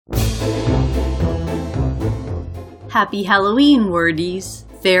Happy Halloween, wordies!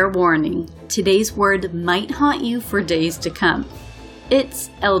 Fair warning, today's word might haunt you for days to come. It's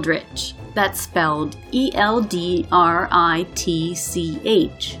eldritch. That's spelled E-L-D-R-I-T-C-H.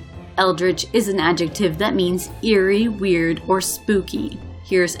 Eldritch is an adjective that means eerie, weird, or spooky.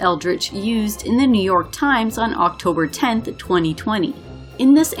 Here's eldritch used in the New York Times on October 10th, 2020.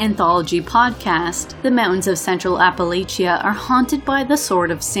 In this anthology podcast, the mountains of Central Appalachia are haunted by the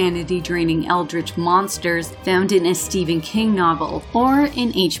sort of sanity-draining eldritch monsters found in a Stephen King novel or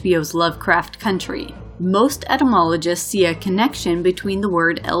in HBO's Lovecraft Country. Most etymologists see a connection between the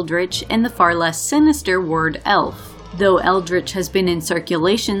word eldritch and the far less sinister word elf. Though eldritch has been in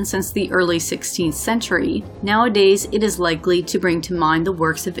circulation since the early 16th century, nowadays it is likely to bring to mind the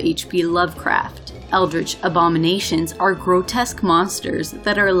works of H.P. Lovecraft. Eldritch abominations are grotesque monsters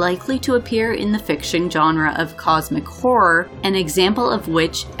that are likely to appear in the fiction genre of cosmic horror, an example of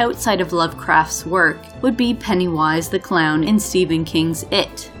which, outside of Lovecraft's work, would be Pennywise the Clown in Stephen King's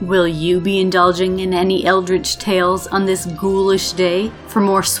It. Will you be indulging in any eldritch tales on this ghoulish day? For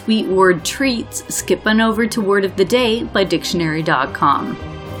more sweet word treats, skip on over to Word of the Day by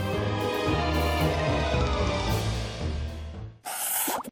Dictionary.com.